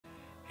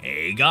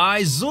Hey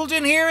guys,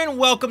 Zultan here and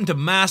welcome to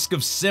Mask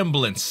of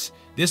Semblance.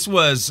 This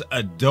was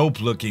a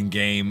dope looking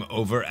game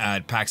over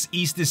at PAX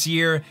East this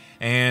year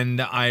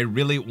and I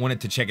really wanted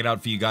to check it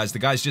out for you guys. The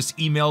guys just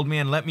emailed me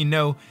and let me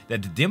know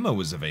that the demo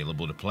was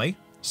available to play,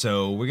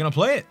 so we're gonna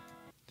play it.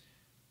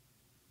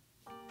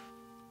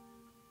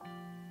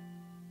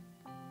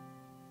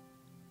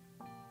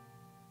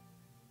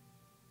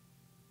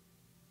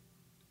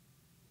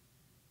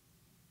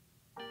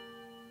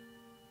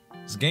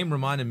 This game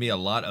reminded me a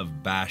lot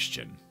of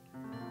Bastion.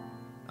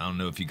 I don't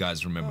know if you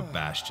guys remember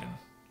Bastion.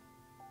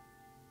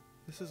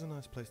 This is a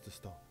nice place to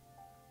stop.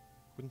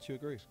 Wouldn't you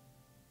agree?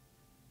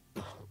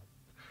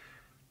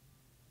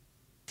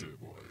 Dear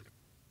boy,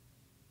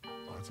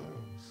 I'd ask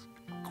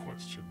a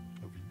question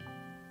of you.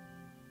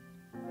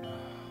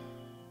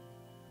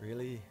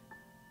 Really?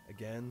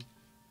 Again?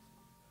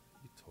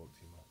 You talk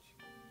too much.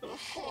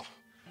 Aha!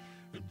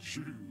 And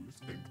you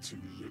think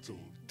too little,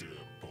 dear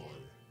boy.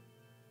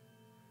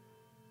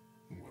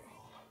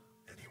 Well,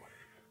 anyway,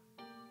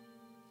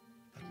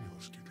 let me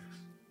ask you this.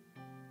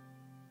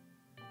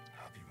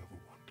 Have you ever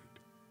wondered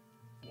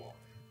why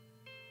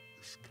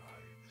the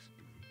sky is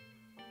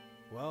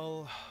blue?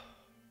 Well,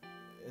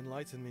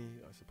 enlighten me,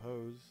 I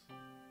suppose,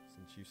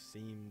 since you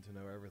seem to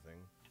know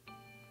everything.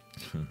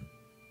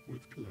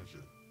 With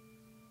pleasure,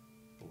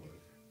 boy.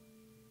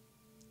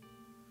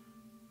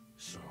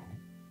 So,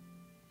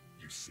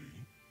 you see,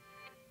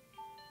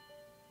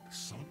 the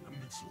sun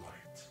emits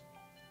light,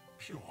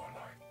 pure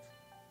light.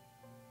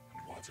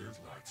 And what is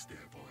light,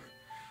 dear boy?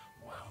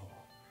 Well,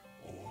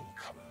 all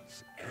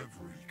colors,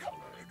 every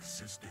color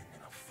existing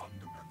in a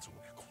fundamental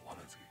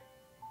equality.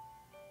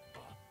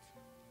 But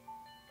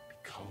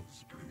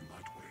because blue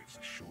light waves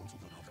are shorter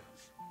than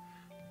others,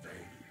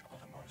 they are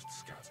the most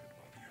scattered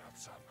by the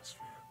Earth's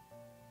atmosphere.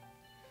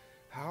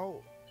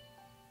 How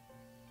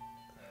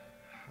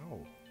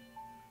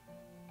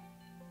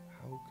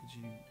could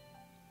you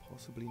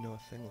possibly know a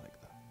thing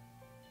like that?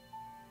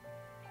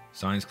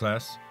 Science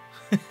class?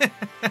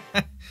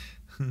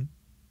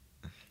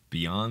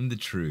 Beyond the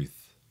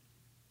truth.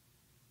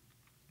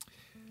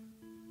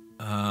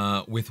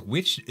 With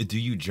which do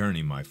you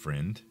journey, my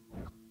friend?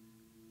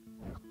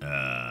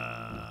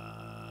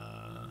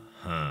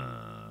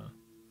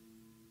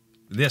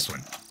 This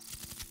one.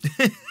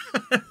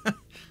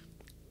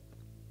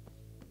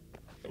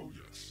 Oh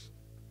yes.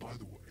 By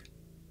the way,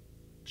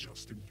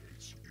 just in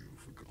case you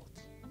forgot.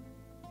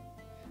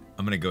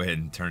 I'm gonna go ahead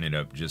and turn it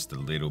up just a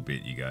little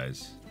bit, you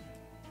guys.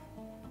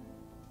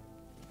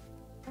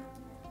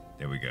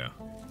 There we go.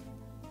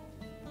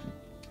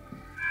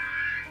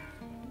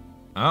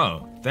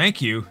 Oh,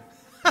 thank you.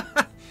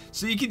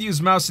 So you can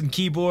use mouse and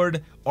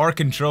keyboard or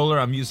controller.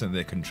 I'm using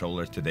the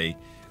controller today,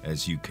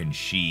 as you can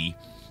see.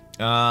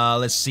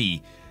 Let's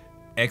see.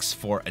 X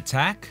for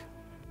attack,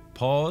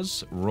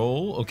 pause,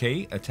 roll.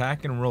 Okay,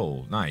 attack and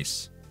roll.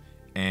 Nice.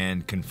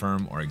 And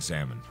confirm or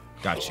examine.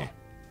 Gotcha.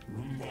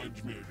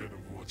 Remind me again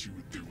of what you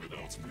would do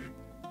without me.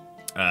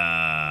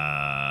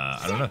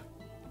 I don't know.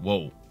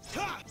 Whoa.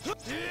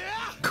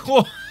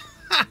 Cool.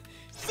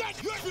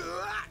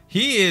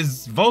 He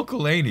is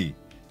vocal, ain't he?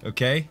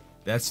 Okay,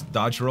 that's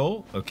dodge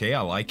roll. Okay,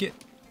 I like it.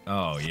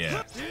 Oh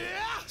yeah.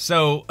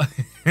 So,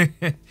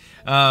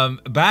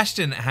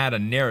 Bastion had a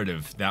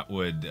narrative that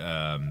would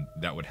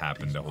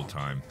happen the whole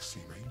time.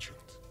 Seem ancient.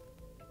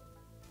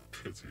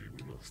 Pity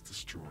we must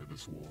destroy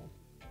this wall.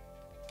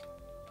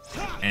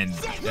 And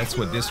that's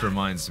what this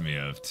reminds me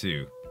of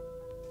too.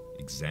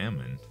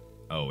 Examine.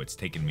 Oh, it's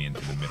taking me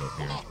into the middle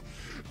here.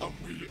 Are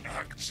we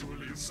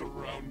actually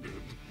surrounded?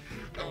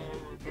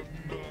 Oh, the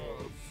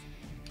nerve.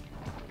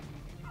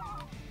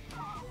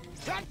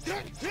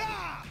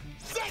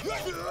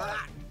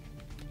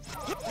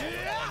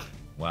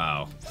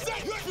 Wow.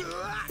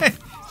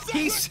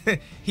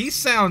 He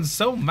sounds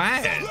so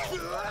mad.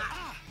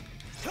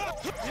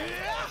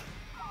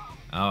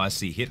 Oh, I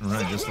see. Hit and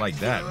run just like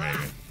that,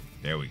 maybe.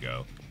 There we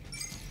go.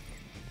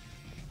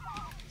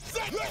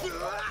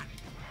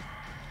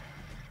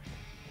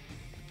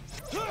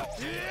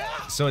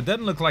 So it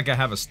doesn't look like I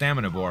have a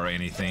stamina bar or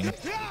anything.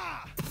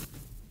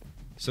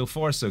 So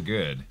far, so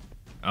good.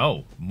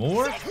 Oh,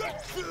 more?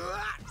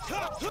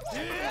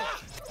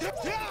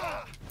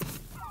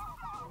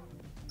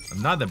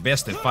 I'm not the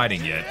best at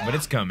fighting yet, but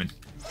it's coming.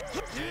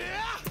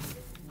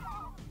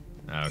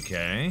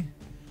 Okay.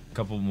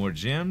 Couple more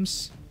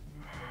gems.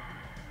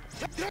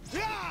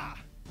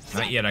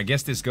 Not yet. I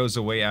guess this goes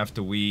away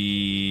after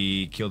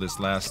we kill this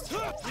last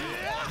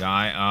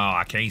guy. Oh,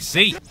 I can't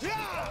see.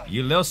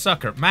 You little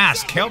sucker.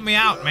 Mask, help me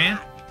out, man.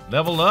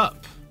 Level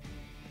up.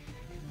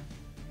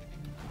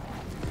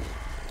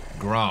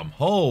 Grom.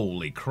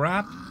 Holy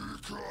crap.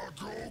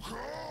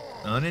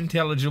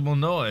 Unintelligible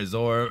noise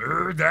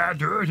or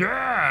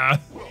yeah.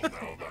 Well,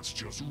 now that's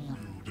just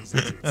rude,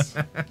 isn't it?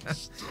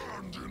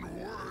 Stand in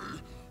way.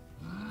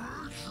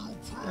 Make you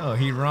proud. Oh,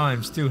 he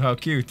rhymes too. How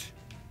cute.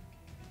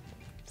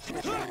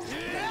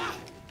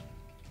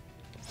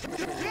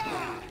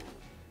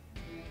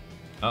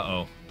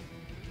 Uh-oh.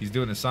 He's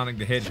doing the Sonic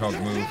the Hedgehog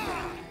move.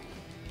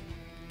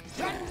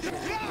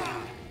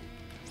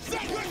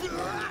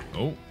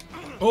 Oh.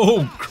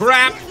 Oh,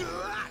 crap!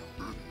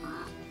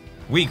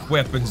 Weak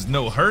weapons,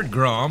 no hurt,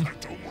 Grom. I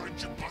don't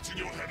mind you butting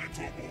your head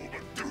into a wall,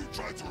 but do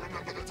try to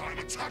remember that I'm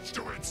attached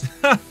to it.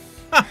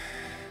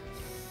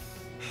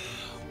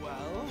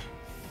 Well,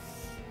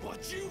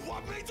 what do you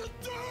want me to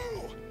do?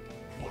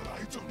 Well,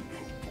 I don't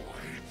know,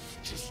 boy.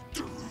 Just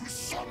do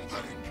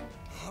something.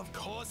 Of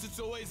course, it's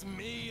always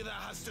me that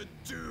has to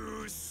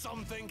do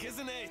something,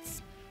 isn't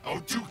it? Oh,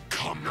 do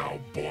come now,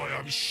 boy.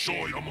 I'm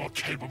sure you're more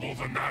capable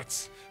than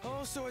that.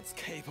 Oh, so it's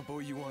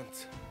capable you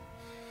want.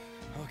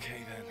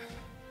 Okay, then.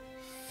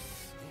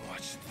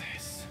 Watch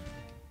this.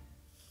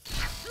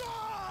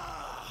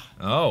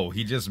 Oh,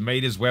 he just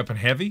made his weapon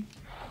heavy?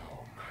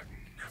 Oh,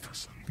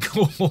 magnificent.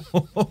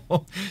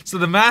 Cool. So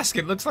the mask,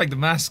 it looks like the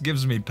mask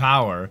gives me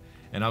power,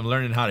 and I'm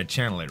learning how to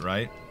channel it,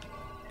 right?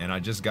 And I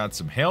just got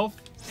some health.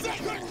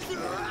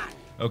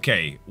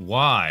 Okay,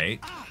 why?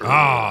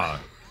 Ah!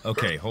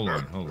 Okay, hold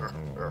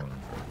on.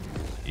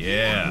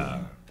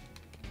 Yeah.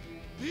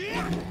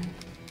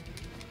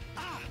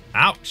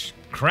 Ouch!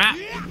 Crap!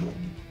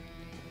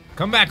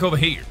 Come back over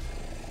here.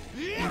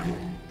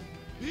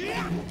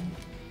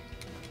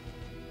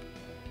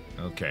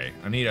 Okay,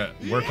 I need to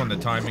work on the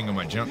timing of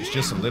my jumps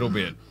just a little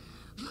bit.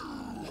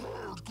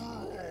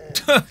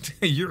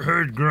 You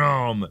heard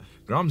Grom.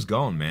 Grom's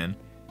gone, man.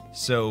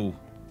 So,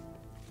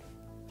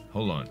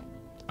 hold on.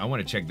 I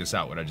want to check this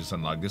out, what I just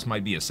unlocked. This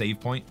might be a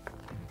save point.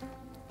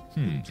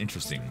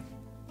 Interesting.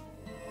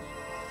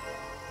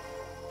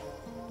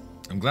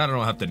 I'm glad I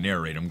don't have to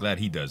narrate. I'm glad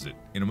he does it.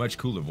 In a much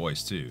cooler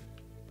voice, too.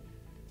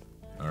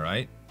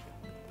 Alright.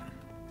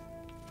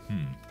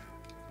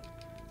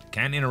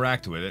 Can't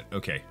interact with it.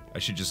 Okay, I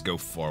should just go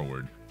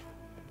forward.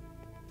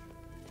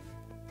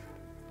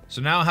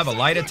 So now I have a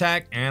light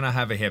attack and I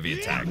have a heavy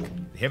attack.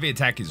 The heavy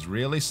attack is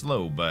really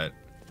slow, but...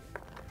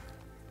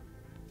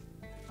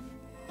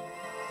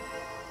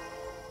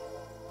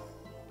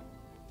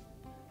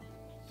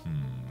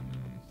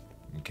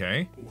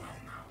 Okay. Well,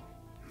 now,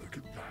 look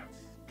at that.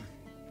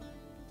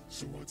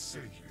 So what say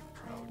you,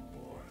 proud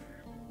boy?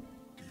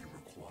 Do you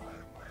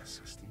require my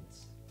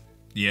assistance?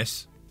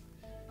 Yes.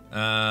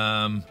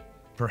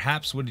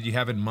 Perhaps, what did you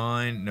have in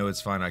mind? No,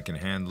 it's fine, I can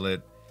handle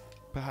it.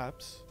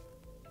 Perhaps.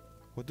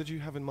 What did you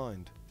have in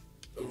mind?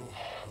 Oh,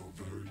 how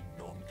very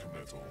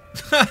non-committal.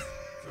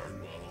 Very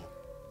well.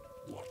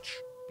 Watch.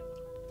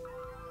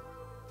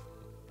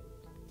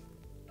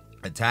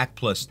 Attack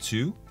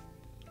 +2.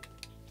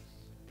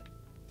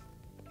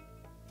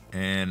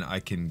 And I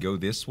can go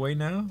this way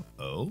now?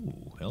 Oh,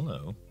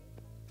 hello.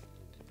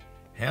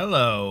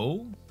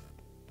 Hello.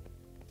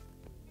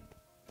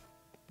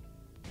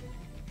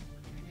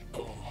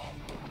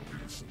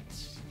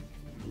 Nuisance.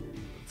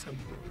 A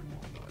temporary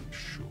one, I'm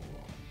sure.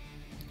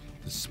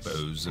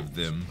 Dispose of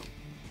them.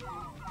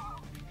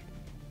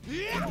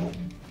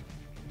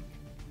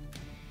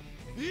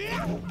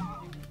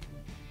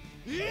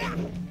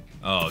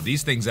 Oh,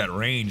 these things at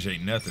range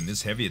ain't nothing.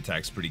 This heavy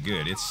attack's pretty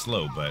good. It's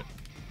slow, but...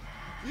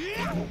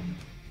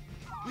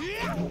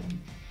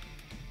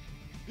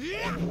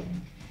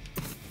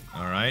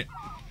 Alright.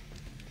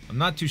 I'm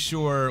not too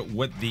sure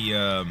what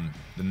the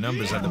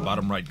numbers at the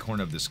bottom right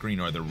corner of the screen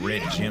are. The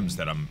red gems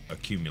that I'm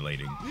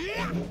accumulating.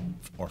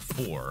 Or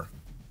 4.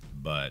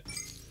 But...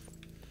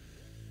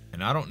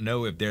 And I don't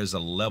know if there's a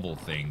level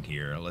thing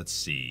here. Let's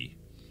see.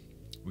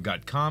 We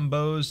got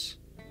combos.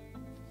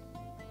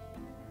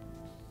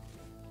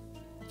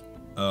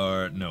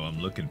 No, I'm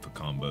looking for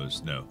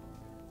combos. No.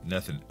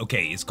 Nothing.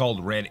 Okay, it's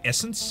called Red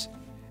Essence.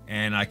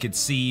 And I could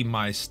see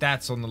my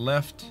stats on the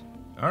left.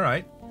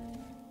 Alright.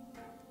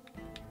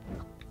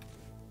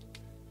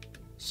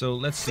 So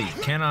let's see.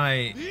 Can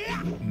I...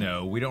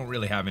 No, we don't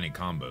really have any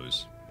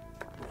combos.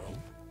 Well,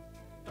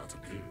 that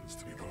appears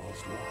to be the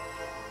last one.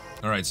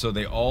 Alright, so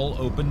they all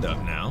opened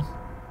up now.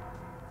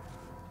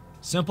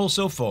 Simple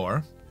so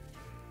far.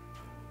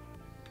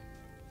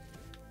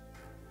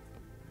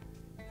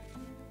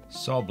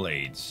 Saw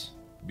blades.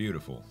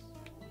 Beautiful.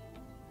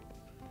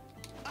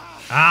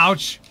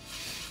 Ouch!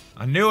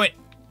 I knew it!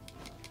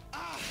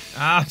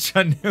 Ouch,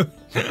 I knew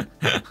it.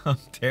 I'm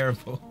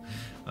terrible.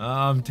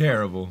 I'm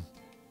terrible.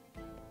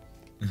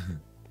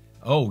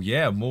 Oh,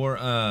 yeah, more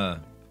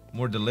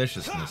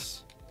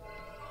deliciousness.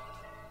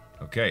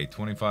 Okay,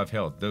 25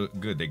 health.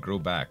 Good, they grow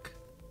back.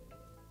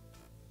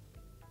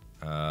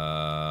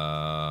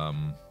 I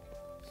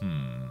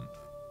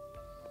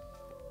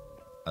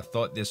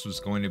thought this was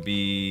going to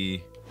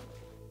be...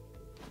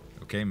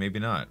 Okay, maybe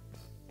not.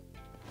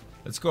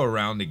 Let's go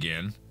around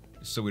again,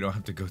 so we don't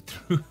have to go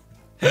through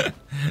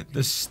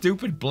the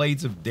stupid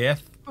blades of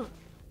death.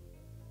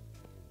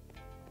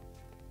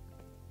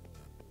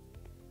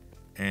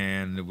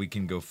 And we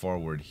can go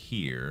forward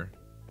here.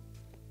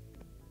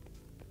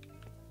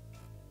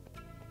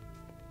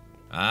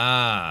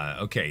 Ah,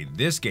 okay,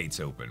 this gate's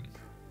open.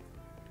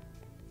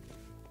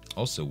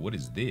 Also, what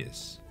is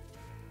this?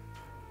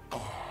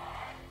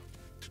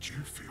 Did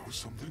you feel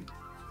something?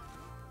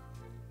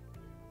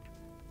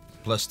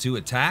 +2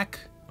 attack.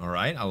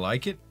 Alright, I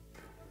like it.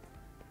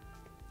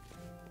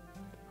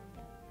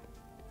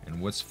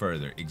 And what's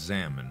further?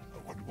 Examine.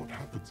 I wonder What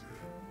happens here?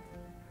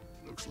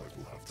 Looks like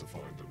we'll have to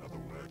find another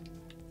way.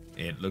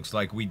 It looks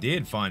like we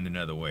did find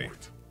another way.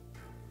 Wait.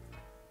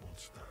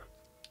 What's that?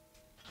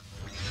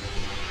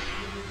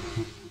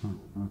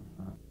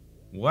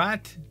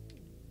 What?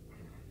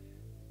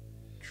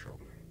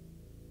 Troubling.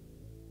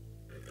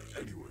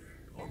 Anyway,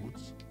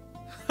 onwards.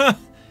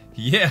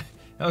 Yeah,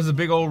 that was a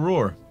big old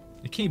roar.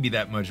 It can't be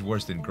that much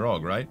worse than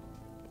Grog, right?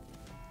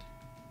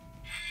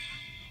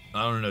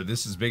 I don't know.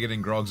 This is bigger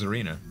than Grog's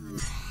arena.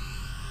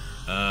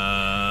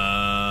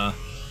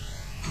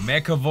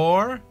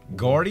 Mechavore?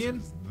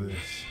 Guardian? This.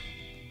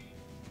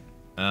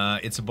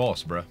 It's a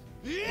boss, bruh.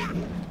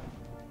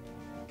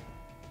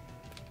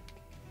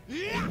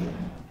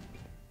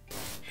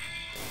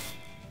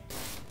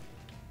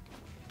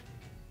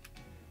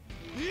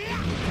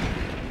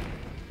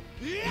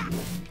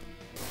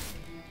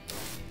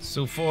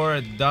 So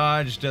far,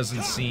 dodge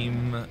doesn't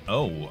seem...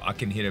 Oh, I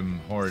can hit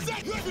him hard.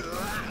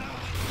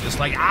 Just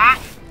like...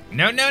 Ah!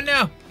 No, no,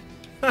 no!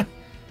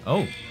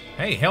 Oh,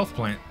 hey, health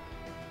plant.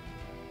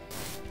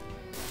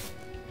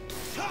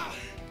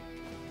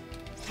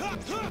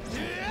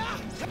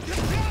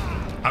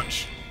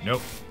 Ouch.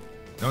 Nope.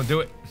 Don't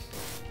do it.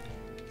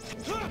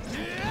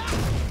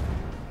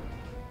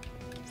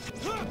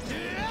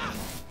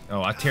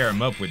 Oh, I tear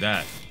him up with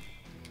that.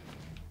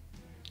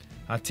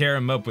 I tear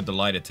him up with the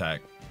light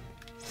attack.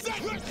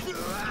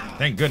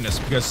 Thank goodness,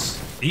 because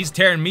he's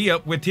tearing me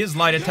up with his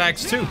light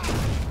attacks too.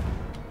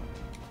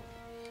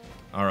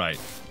 Alright.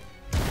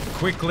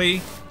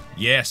 Quickly.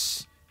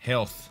 Yes.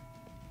 Health.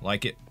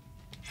 Like it.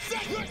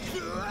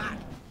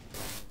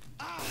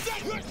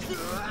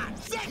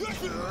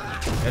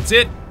 That's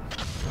it.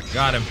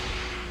 Got him.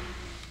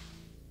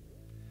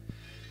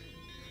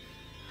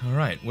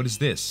 Alright, what is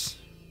this?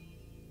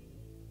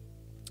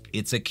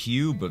 It's a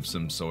cube of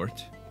some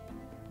sort.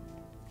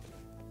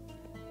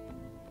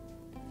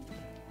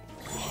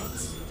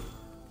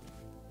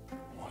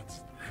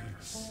 What's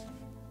this?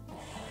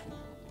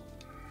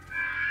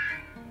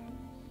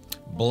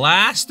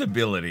 Blast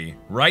ability.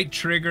 Right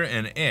trigger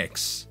and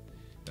X.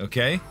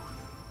 Okay.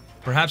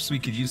 Perhaps we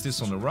could use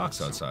this on the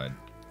rocks outside.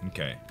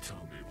 Okay. Tell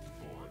me,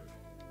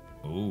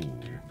 boy. Ooh.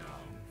 Down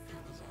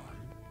for design.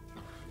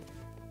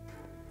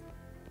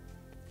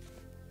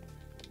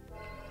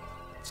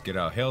 Let's get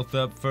our health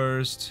up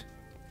first.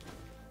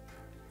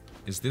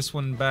 Is this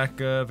one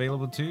back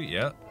available too?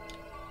 Yeah.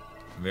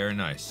 Very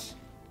nice.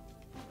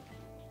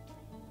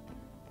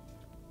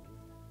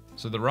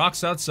 So the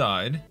rocks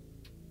outside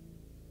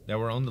that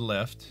were on the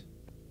left.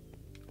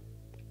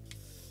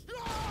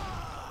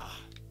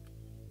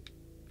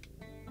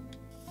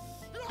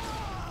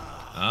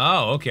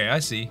 Oh, okay, I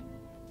see.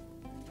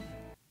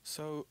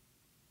 So,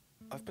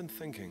 I've been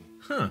thinking.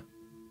 Huh.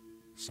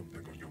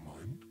 Something on your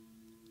mind?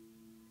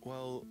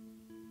 Well,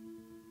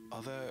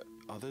 are there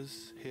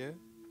others here?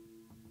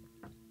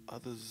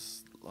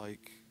 Others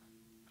like...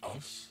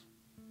 Us?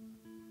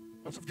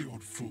 What of the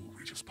odd fool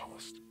we just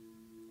passed?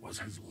 Was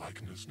his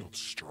likeness not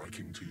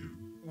striking to you?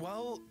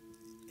 Well,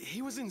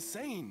 he was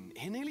insane.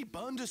 He nearly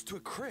burned us to a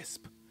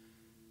crisp.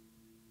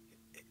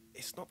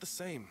 It's not the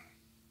same.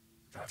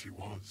 That he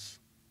was.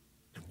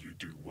 And you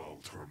do well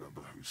to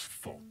remember whose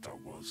fault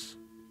that was.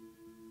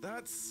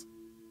 That's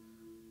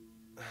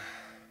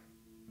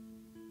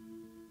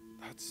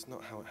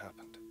not how it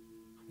happened.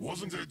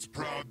 Wasn't it,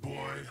 proud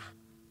boy?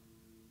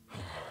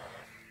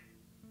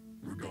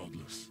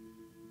 Regardless,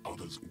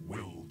 others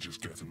will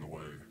just get in the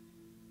way,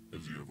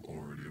 as you have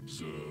already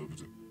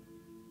observed.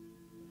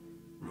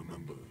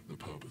 Remember the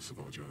purpose of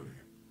our journey.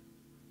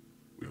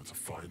 We are to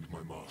find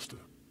my master.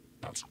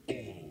 That's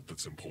all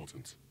that's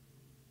important.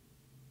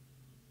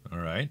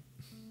 Alright.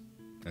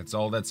 That's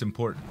all that's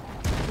important.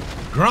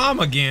 Grom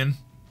again!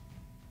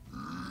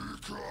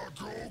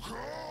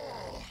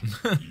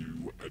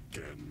 You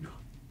again.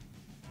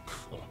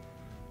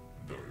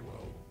 Very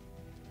well.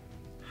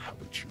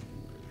 Haven't you?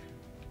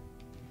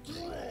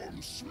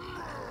 Grom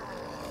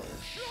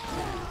smash!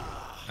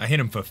 I hit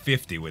him for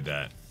 50 with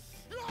that.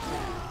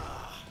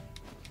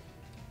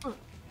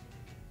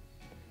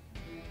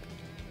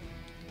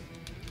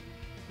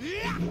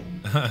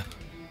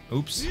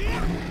 Oops.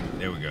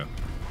 There we go.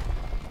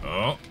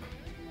 Oh.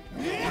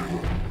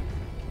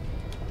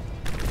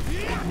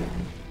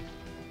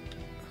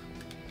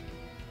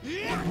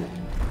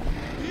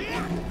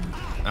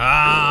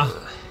 Ah.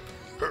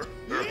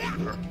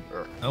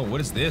 Oh, what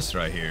is this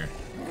right here?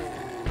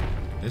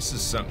 This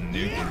is something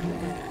new.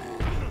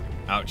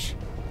 Ouch.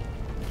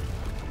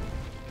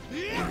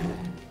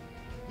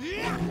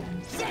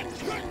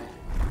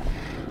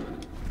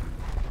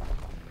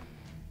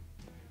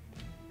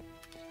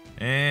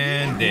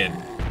 And dead.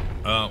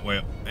 Oh,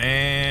 well.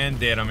 And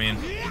dead, I mean.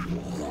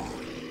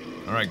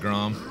 Alright,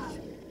 Grom.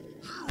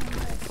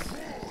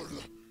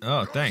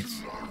 Oh,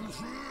 thanks.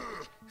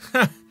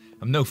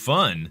 I'm no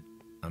fun.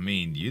 I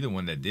mean, you're the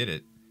one that did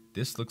it.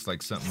 This looks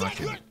like something I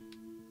could...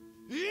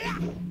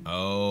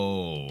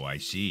 Oh, I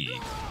see.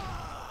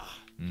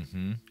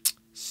 Mm-hmm.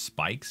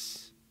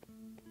 Spikes.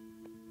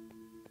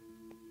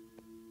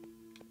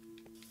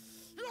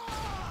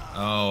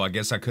 Oh, I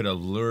guess I could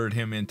have lured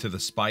him into the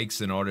spikes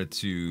in order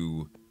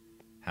to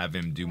have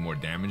him do more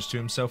damage to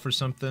himself or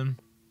something.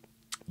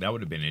 That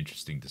would have been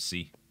interesting to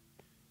see.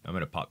 I'm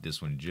going to pop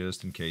this one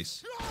just in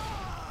case.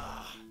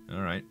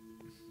 Alright.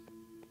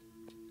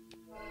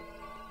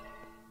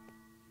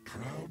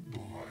 Proud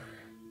boy,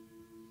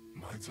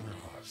 might I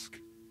ask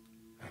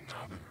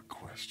another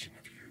question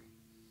of you?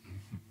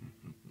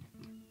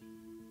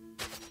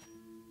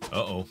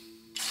 Uh-oh.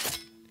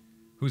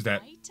 Who's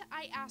that? Might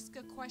I ask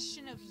a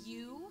question of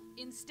you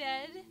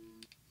instead?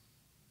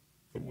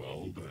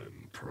 Well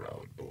then,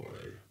 proud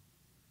boy.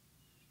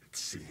 It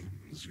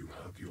seems you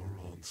have your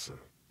answer.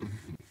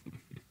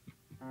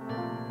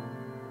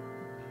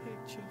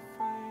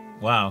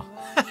 Wow.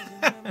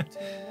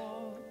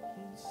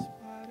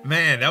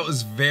 Man, that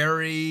was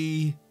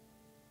very,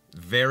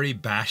 very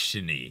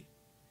Bastion-y.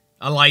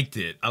 I liked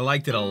it. I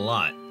liked it a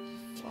lot.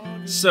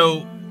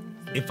 So,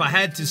 if I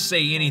had to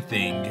say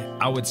anything,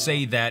 I would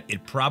say that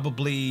it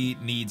probably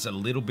needs a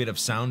little bit of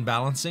sound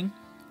balancing.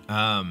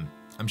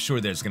 I'm sure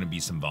there's going to be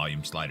some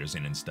volume sliders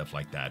in and stuff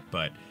like that.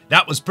 But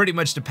that was pretty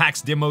much the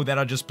PAX demo that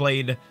I just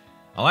played.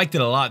 I liked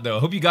it a lot, though. I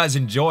hope you guys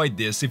enjoyed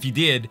this. If you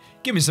did,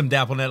 give me some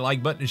dap on that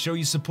like button to show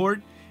you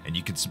support. And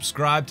you can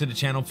subscribe to the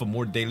channel for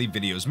more daily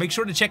videos. Make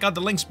sure to check out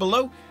the links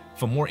below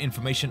for more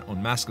information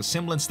on Mask of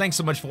Semblance. Thanks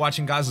so much for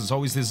watching, guys. As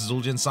always, this is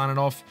Uljan signing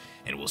off,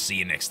 and we'll see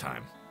you next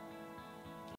time.